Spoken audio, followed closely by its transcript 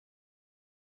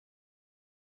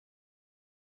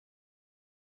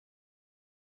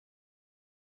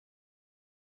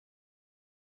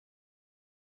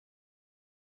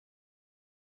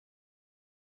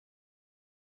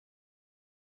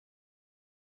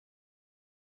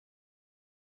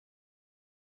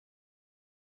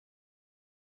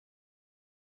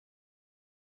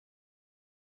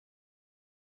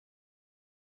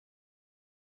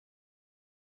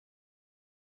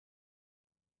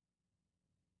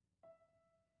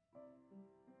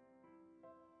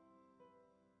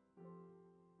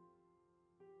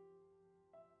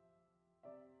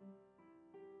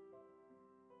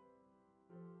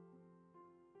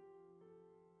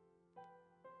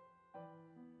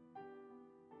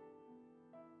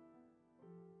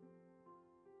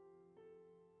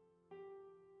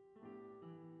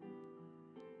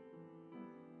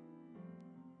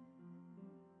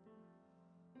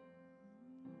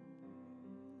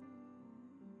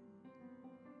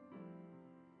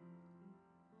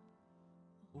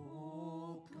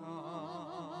O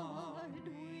God,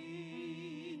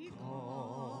 we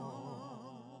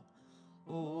call.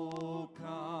 O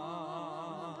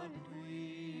God,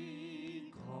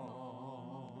 we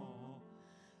call.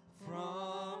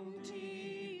 From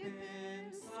deep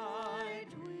inside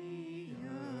we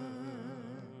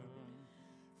yearn.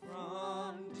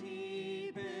 From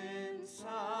deep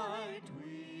inside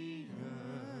we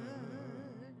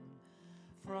yearn.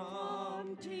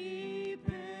 From deep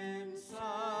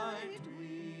inside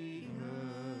we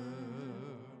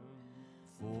yearn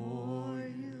for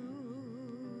you.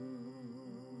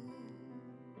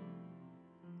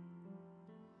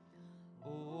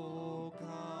 O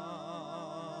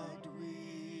God,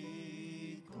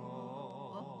 we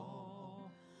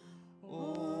call.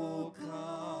 O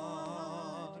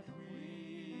God,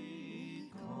 we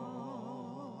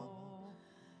call.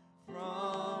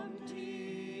 From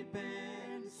deep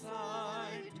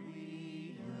inside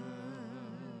we yearn.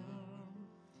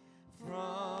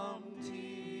 From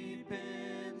deep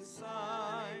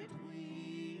inside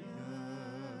we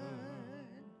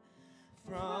yearn.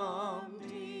 From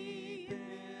deep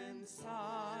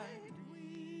inside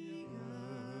we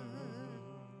yearn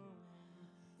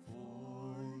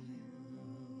for you.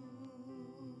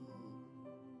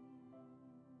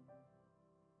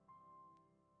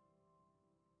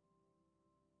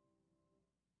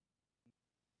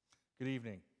 Good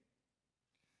evening,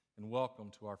 and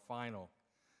welcome to our final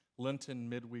Lenten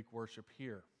midweek worship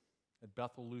here at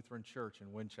Bethel Lutheran Church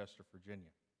in Winchester,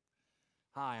 Virginia.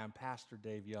 Hi, I'm Pastor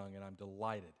Dave Young, and I'm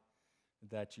delighted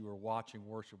that you are watching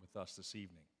worship with us this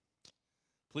evening.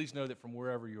 Please know that from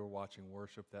wherever you are watching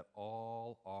worship, that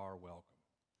all are welcome.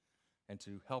 And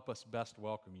to help us best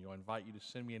welcome you, I invite you to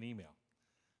send me an email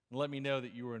and let me know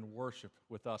that you are in worship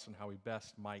with us and how we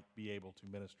best might be able to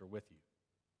minister with you.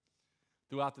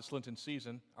 Throughout this Lenten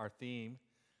season, our theme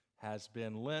has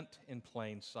been Lent in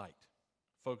plain sight,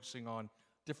 focusing on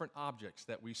different objects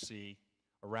that we see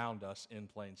around us in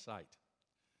plain sight.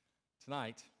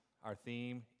 Tonight, our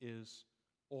theme is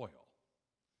oil.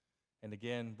 And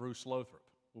again, Bruce Lothrop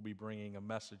will be bringing a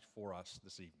message for us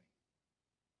this evening.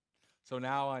 So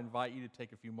now I invite you to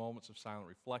take a few moments of silent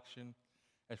reflection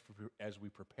as we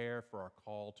prepare for our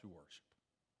call to worship.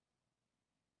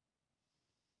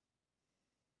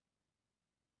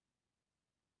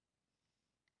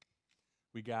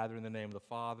 We gather in the name of the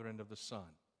Father, and of the Son,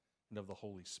 and of the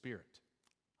Holy Spirit.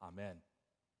 Amen.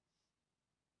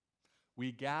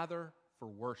 We gather for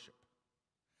worship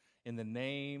in the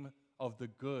name of the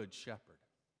Good Shepherd.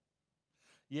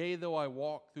 Yea, though I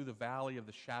walk through the valley of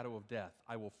the shadow of death,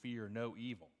 I will fear no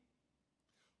evil.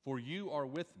 For you are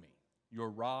with me, your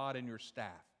rod and your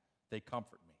staff, they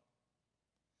comfort me.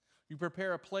 You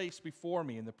prepare a place before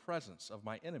me in the presence of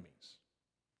my enemies.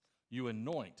 You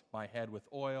anoint my head with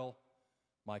oil,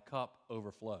 my cup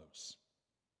overflows.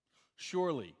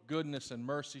 Surely goodness and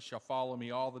mercy shall follow me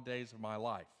all the days of my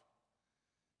life,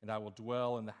 and I will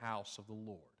dwell in the house of the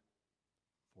Lord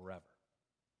forever.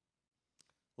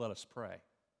 Let us pray.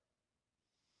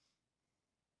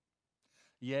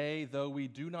 Yea, though we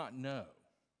do not know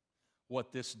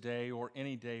what this day or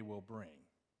any day will bring,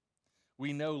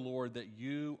 we know, Lord, that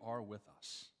you are with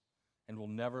us and will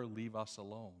never leave us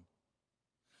alone.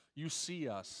 You see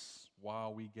us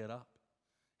while we get up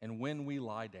and when we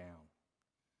lie down.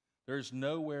 There's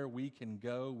nowhere we can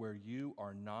go where you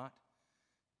are not,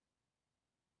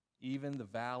 even the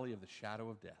valley of the shadow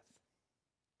of death.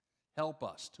 Help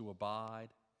us to abide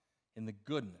in the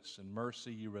goodness and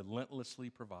mercy you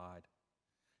relentlessly provide.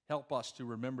 Help us to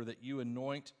remember that you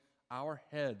anoint our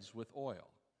heads with oil,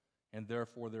 and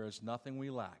therefore there is nothing we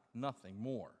lack, nothing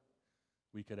more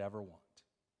we could ever want.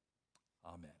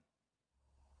 Amen.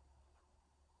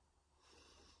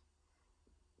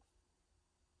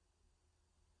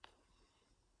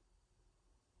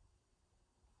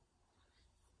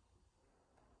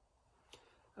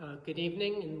 Good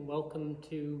evening and welcome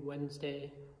to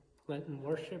Wednesday Lenten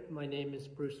worship. My name is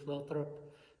Bruce Lothrop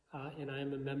and I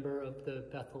am a member of the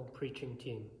Bethel preaching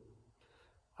team.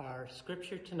 Our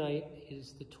scripture tonight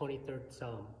is the 23rd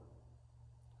Psalm.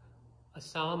 A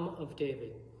Psalm of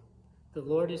David. The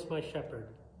Lord is my shepherd,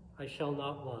 I shall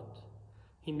not want.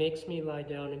 He makes me lie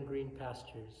down in green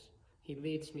pastures. He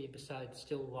leads me beside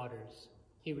still waters.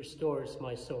 He restores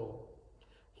my soul.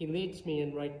 He leads me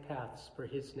in right paths for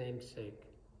his name's sake.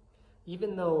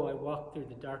 Even though I walk through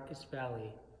the darkest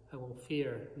valley, I will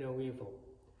fear no evil.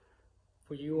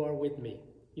 For you are with me.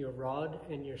 Your rod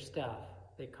and your staff,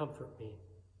 they comfort me.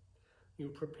 You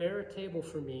prepare a table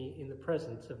for me in the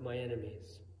presence of my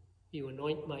enemies. You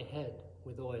anoint my head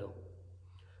with oil.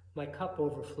 My cup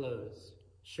overflows.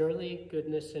 Surely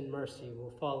goodness and mercy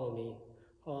will follow me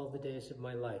all the days of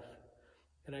my life,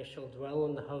 and I shall dwell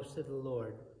in the house of the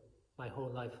Lord my whole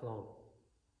life long.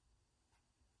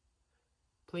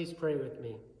 Please pray with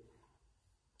me.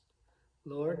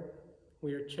 Lord,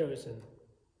 we are chosen,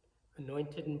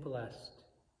 anointed and blessed,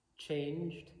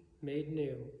 changed, made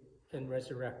new, and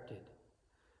resurrected,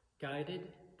 guided,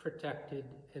 protected,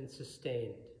 and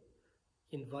sustained,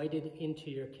 invited into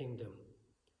your kingdom,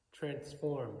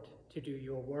 transformed to do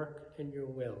your work and your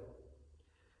will.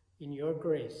 In your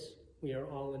grace, we are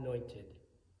all anointed.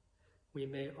 We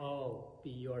may all be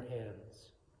your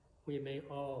hands. We may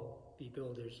all be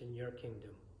builders in your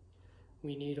kingdom.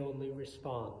 We need only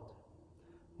respond.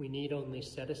 We need only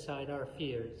set aside our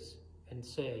fears and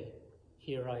say,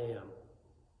 "Here I am."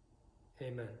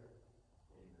 Amen.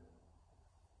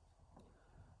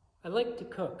 I like to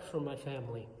cook for my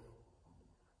family.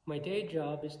 My day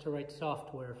job is to write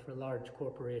software for large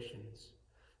corporations.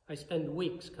 I spend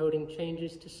weeks coding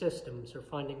changes to systems or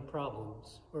finding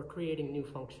problems or creating new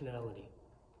functionality.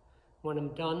 When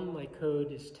I'm done, my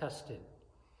code is tested.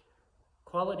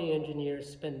 Quality engineers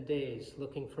spend days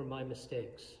looking for my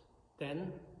mistakes.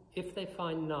 Then, if they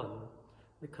find none,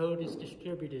 the code is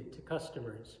distributed to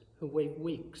customers who wait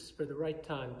weeks for the right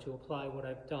time to apply what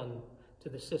I've done to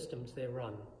the systems they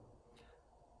run.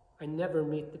 I never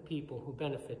meet the people who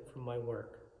benefit from my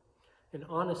work. And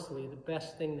honestly, the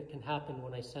best thing that can happen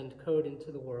when I send code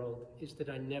into the world is that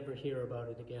I never hear about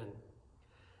it again.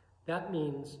 That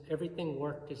means everything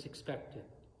worked as expected.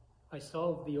 I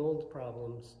solved the old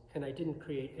problems, and I didn't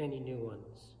create any new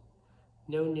ones.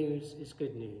 No news is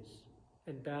good news,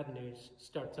 and bad news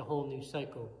starts a whole new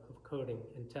cycle of coding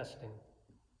and testing.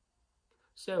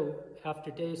 So,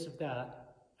 after days of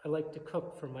that, I like to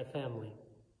cook for my family.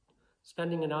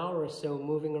 Spending an hour or so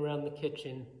moving around the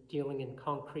kitchen, dealing in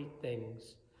concrete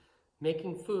things,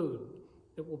 making food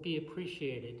that will be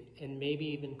appreciated and maybe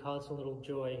even cause a little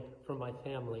joy for my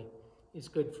family is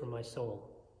good for my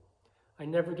soul. I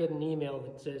never get an email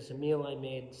that says a meal I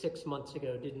made 6 months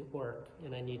ago didn't work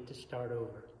and I need to start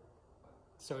over.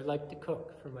 So I like to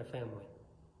cook for my family.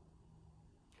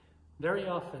 Very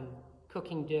often,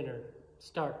 cooking dinner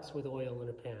starts with oil in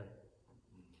a pan.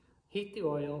 Heat the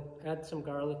oil, add some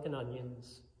garlic and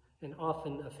onions, and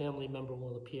often a family member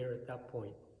will appear at that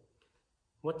point.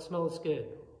 What smells good?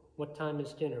 What time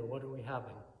is dinner? What are we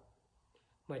having?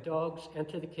 My dogs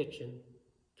enter the kitchen,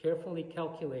 carefully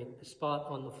calculate the spot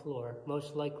on the floor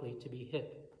most likely to be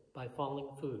hit by falling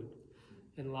food,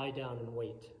 and lie down and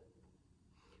wait.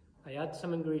 I add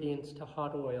some ingredients to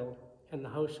hot oil, and the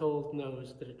household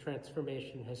knows that a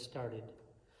transformation has started.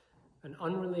 An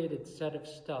unrelated set of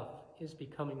stuff is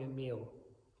becoming a meal.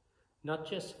 Not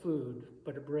just food,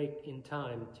 but a break in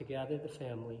time to gather the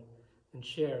family and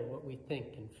share what we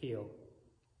think and feel.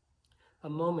 A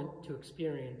moment to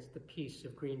experience the peace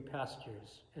of green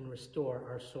pastures and restore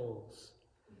our souls.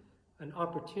 An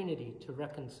opportunity to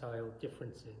reconcile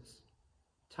differences.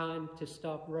 Time to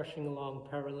stop rushing along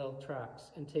parallel tracks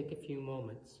and take a few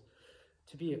moments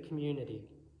to be a community.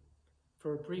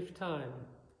 For a brief time,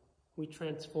 we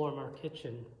transform our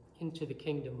kitchen into the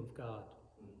kingdom of God.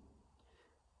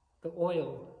 The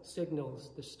oil signals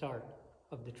the start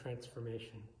of the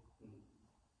transformation.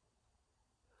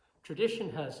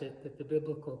 Tradition has it that the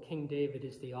biblical King David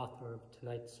is the author of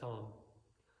tonight's psalm.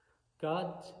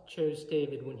 God chose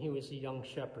David when he was a young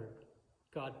shepherd.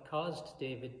 God caused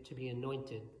David to be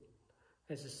anointed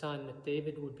as a sign that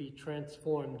David would be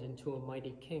transformed into a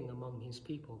mighty king among his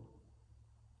people.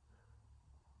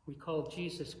 We call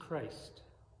Jesus Christ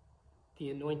the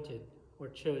anointed or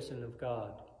chosen of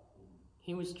God.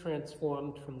 He was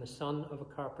transformed from the son of a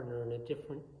carpenter in a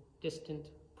distant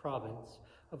province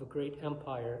of a great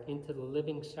empire into the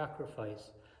living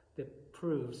sacrifice that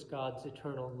proves God's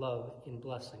eternal love in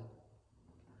blessing.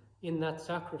 In that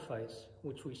sacrifice,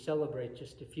 which we celebrate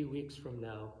just a few weeks from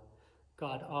now,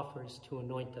 God offers to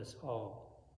anoint us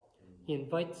all. He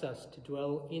invites us to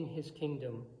dwell in his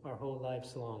kingdom our whole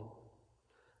lives long.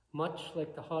 Much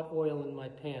like the hot oil in my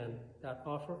pan, that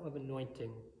offer of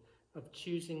anointing, of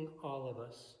choosing all of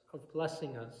us, of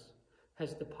blessing us,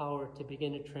 has the power to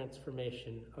begin a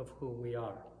transformation of who we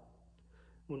are.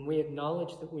 When we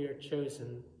acknowledge that we are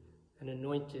chosen and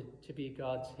anointed to be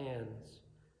God's hands,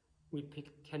 we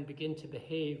can begin to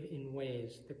behave in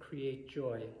ways that create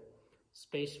joy,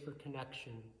 space for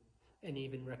connection, and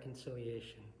even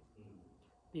reconciliation.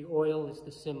 The oil is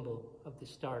the symbol of the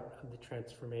start of the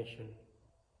transformation.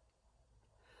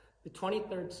 The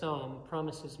 23rd Psalm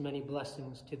promises many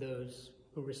blessings to those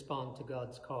who respond to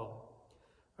God's call.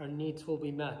 Our needs will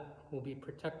be met, will be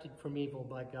protected from evil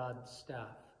by God's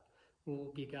staff. We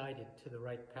will be guided to the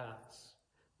right paths.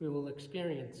 We will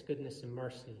experience goodness and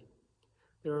mercy.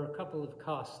 There are a couple of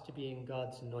costs to being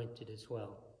God's anointed as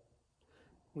well.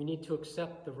 We need to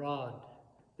accept the rod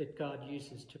that God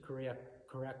uses to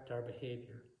correct our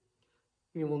behavior.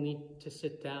 We will need to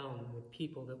sit down with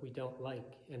people that we don't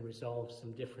like and resolve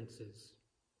some differences.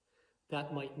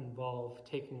 That might involve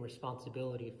taking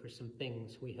responsibility for some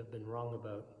things we have been wrong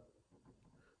about.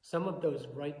 Some of those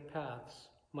right paths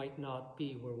might not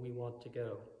be where we want to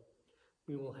go.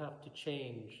 We will have to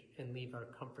change and leave our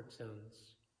comfort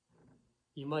zones.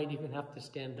 You might even have to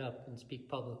stand up and speak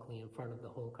publicly in front of the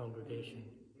whole congregation.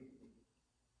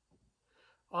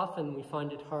 Often we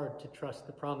find it hard to trust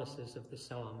the promises of the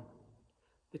psalm.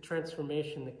 The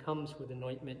transformation that comes with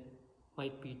anointment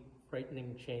might be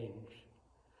frightening change.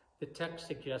 The text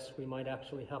suggests we might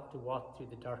actually have to walk through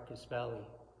the darkest valley.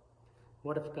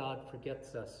 What if God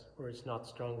forgets us or is not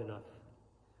strong enough?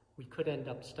 We could end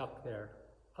up stuck there,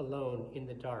 alone in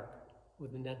the dark,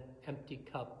 with an empty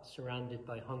cup surrounded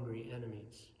by hungry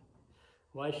enemies.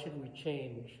 Why should we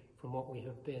change from what we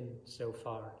have been so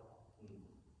far?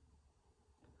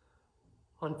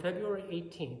 On February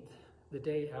 18th, the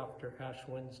day after Ash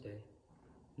Wednesday,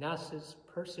 NASA's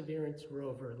Perseverance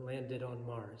rover landed on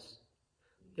Mars.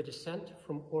 The descent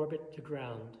from orbit to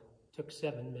ground took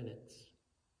 7 minutes.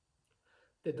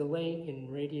 The delay in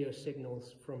radio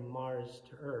signals from Mars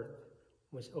to Earth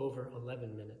was over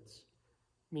 11 minutes,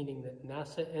 meaning that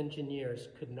NASA engineers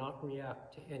could not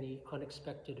react to any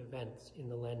unexpected events in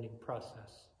the landing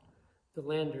process. The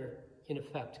lander, in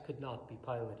effect, could not be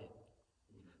piloted.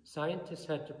 Scientists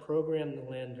had to program the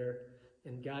lander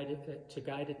and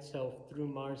guide itself through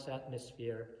Mars'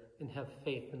 atmosphere and have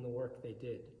faith in the work they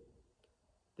did.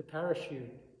 The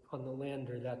parachute on the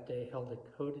lander that day held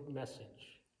a coded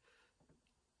message,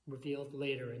 revealed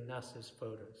later in NASA's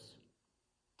photos.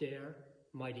 Dare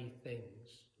mighty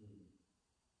things.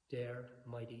 Dare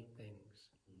mighty things.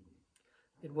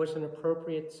 It was an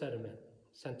appropriate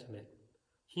sentiment.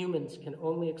 Humans can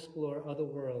only explore other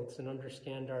worlds and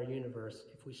understand our universe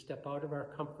if we step out of our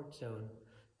comfort zone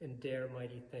and dare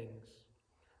mighty things.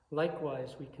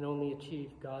 Likewise, we can only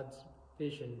achieve God's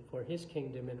vision for his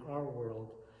kingdom in our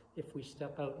world if we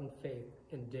step out in faith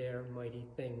and dare mighty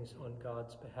things on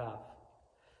God's behalf.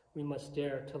 We must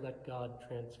dare to let God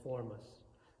transform us,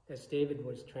 as David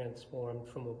was transformed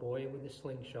from a boy with a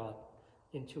slingshot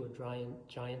into a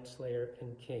giant slayer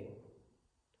and king.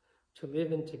 To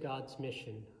live into God's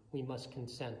mission, we must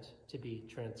consent to be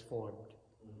transformed.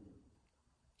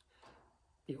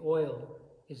 The oil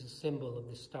is a symbol of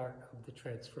the start of the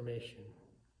transformation.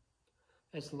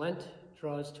 As Lent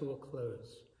draws to a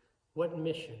close, what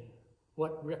mission,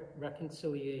 what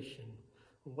reconciliation,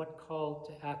 what call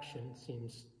to action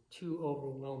seems too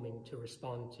overwhelming to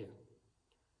respond to?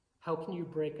 How can you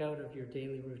break out of your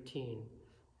daily routine,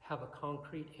 have a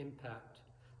concrete impact,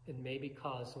 and maybe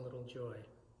cause a little joy?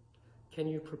 Can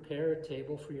you prepare a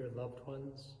table for your loved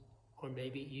ones, or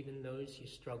maybe even those you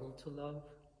struggle to love?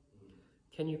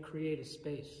 Can you create a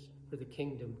space for the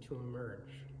kingdom to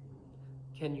emerge?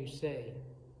 Can you say,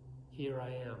 "Here I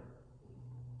am"?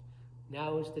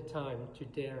 Now is the time to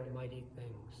dare mighty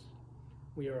things.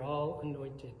 We are all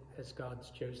anointed as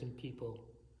God's chosen people,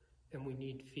 and we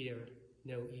need fear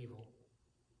no evil.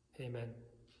 Amen.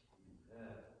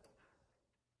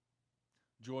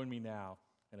 Join me now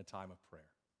in a time of prayer.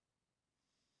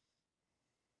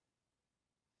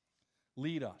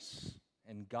 Lead us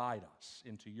and guide us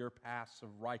into your paths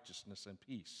of righteousness and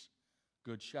peace,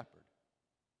 Good Shepherd.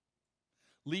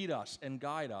 Lead us and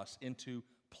guide us into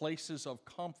places of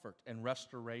comfort and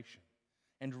restoration,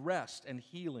 and rest and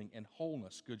healing and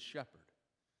wholeness, Good Shepherd,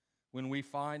 when we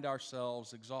find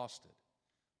ourselves exhausted,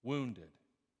 wounded,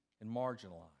 and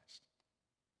marginalized.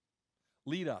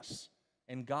 Lead us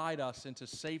and guide us into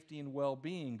safety and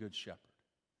well-being, Good Shepherd,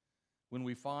 when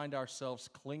we find ourselves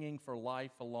clinging for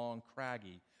life along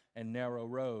craggy and narrow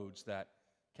roads that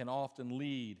can often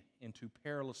lead into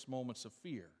perilous moments of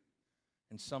fear,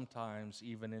 and sometimes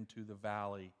even into the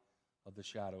valley of the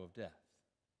shadow of death.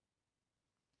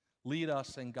 Lead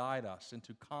us and guide us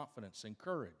into confidence and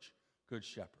courage, Good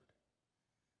Shepherd,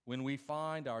 when we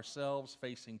find ourselves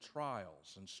facing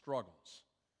trials and struggles,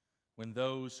 when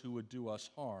those who would do us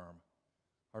harm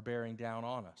are bearing down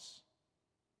on us.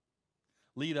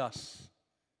 Lead us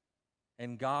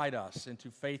and guide us into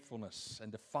faithfulness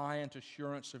and defiant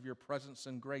assurance of your presence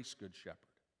and grace, Good Shepherd,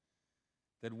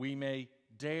 that we may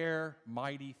dare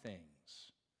mighty things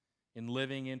in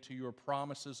living into your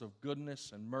promises of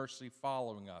goodness and mercy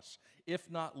following us,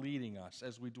 if not leading us,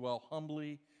 as we dwell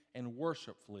humbly and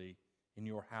worshipfully in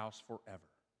your house forever.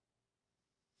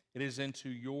 It is into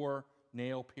your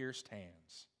nail-pierced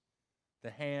hands,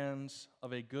 the hands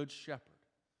of a good shepherd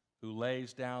who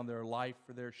lays down their life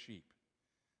for their sheep,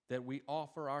 that we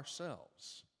offer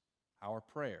ourselves, our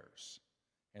prayers,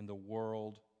 and the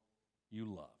world you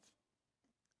love.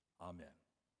 Amen.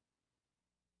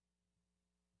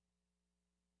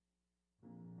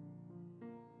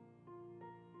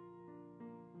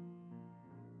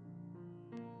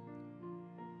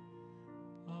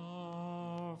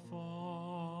 Our Father,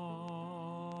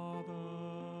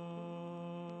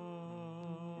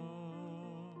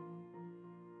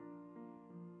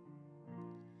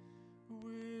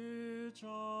 which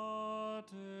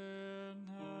art in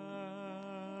heaven,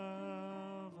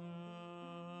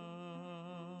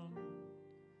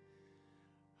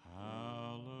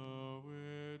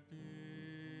 hallowed be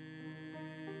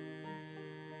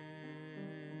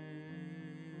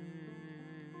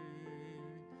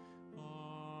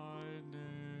thy name.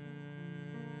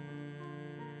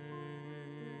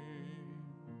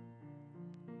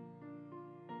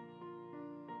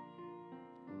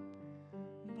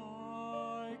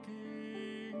 Thy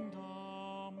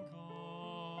kingdom come,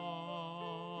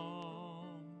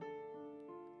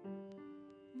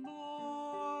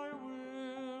 thy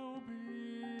will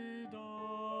be done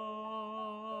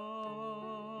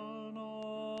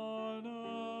on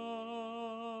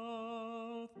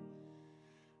earth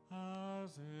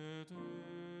as it is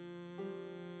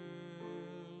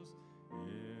in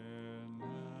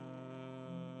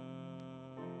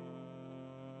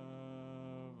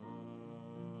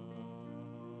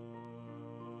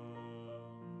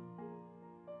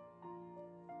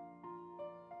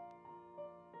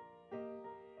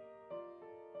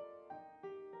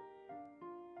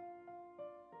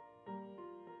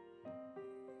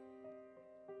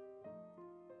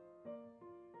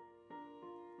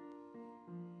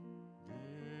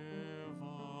Give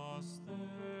us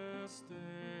this day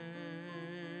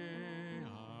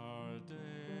our daily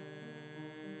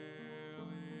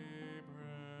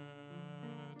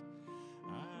bread,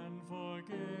 and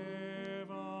forgive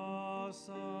us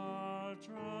our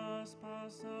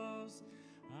trespasses,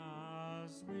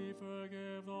 as we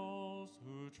forgive those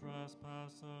who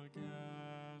trespass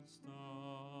against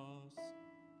us.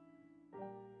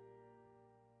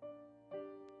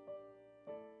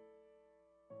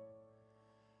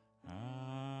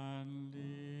 And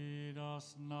lead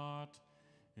us not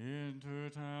into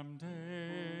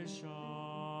temptation,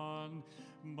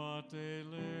 but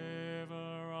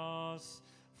deliver us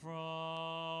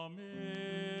from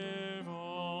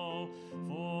evil.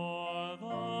 For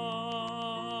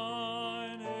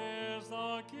thine is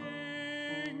the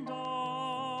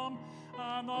kingdom,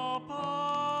 and the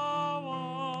power,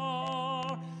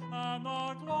 and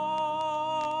the glory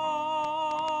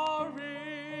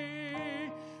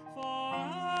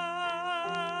forever.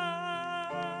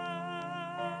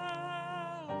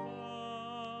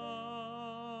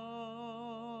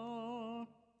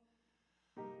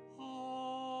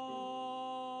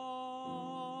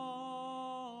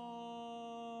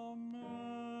 Amen.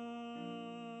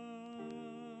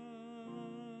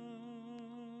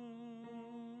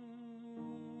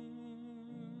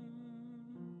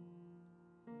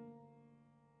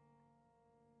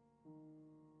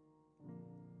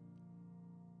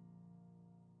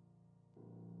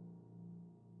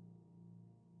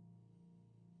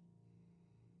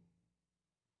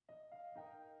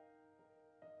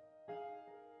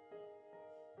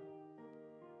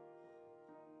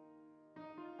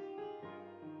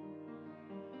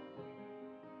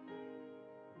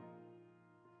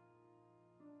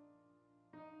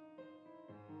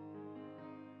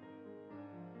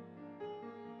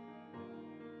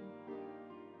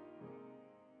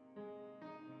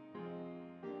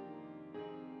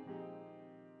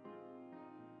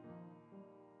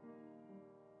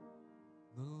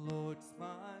 The Lord's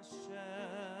my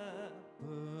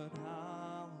shepherd,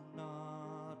 I'll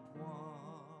not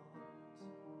want.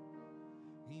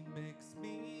 He makes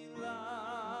me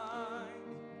lie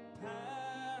in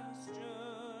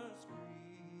pastures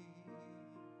green.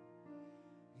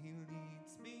 He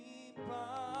leads me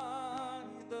by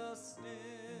the still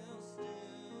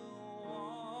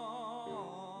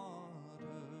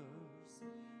waters.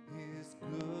 His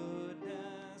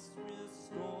goodness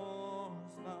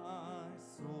restores my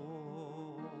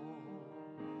soul.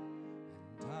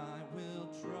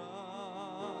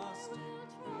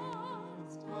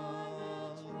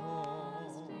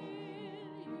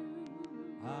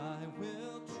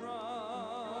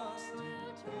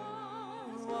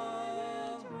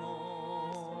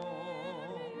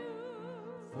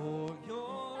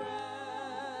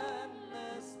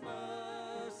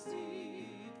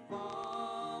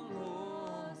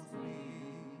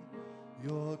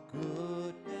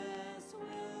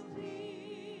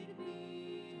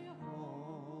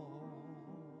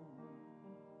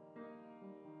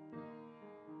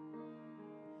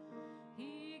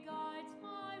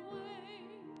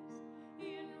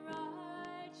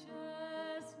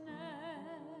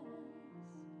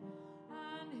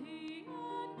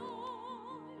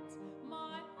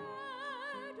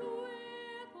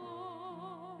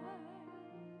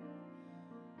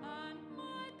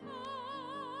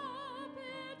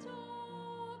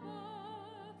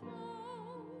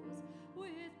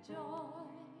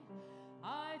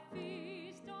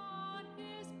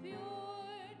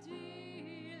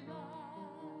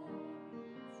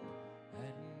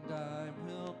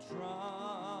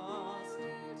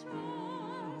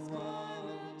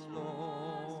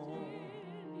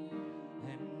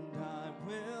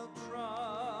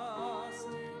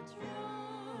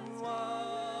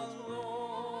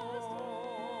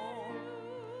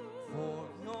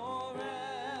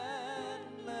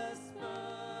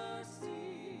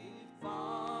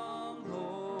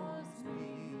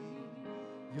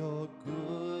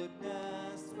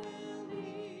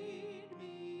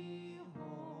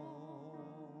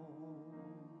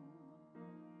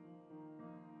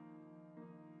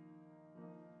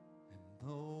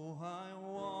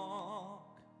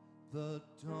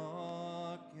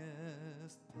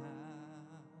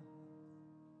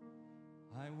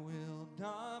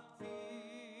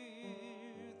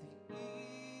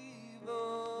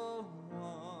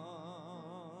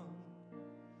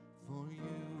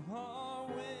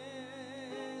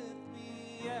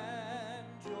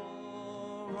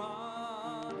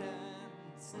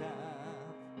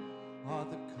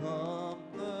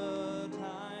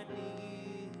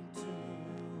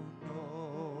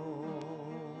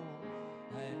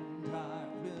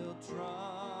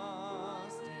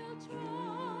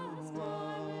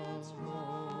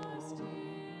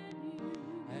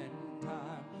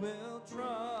 will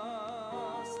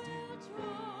trust in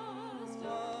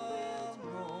you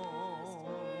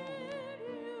alone.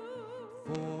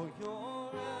 For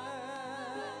your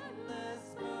endless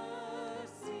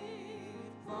mercy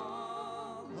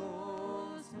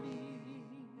follows me.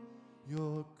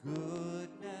 Your good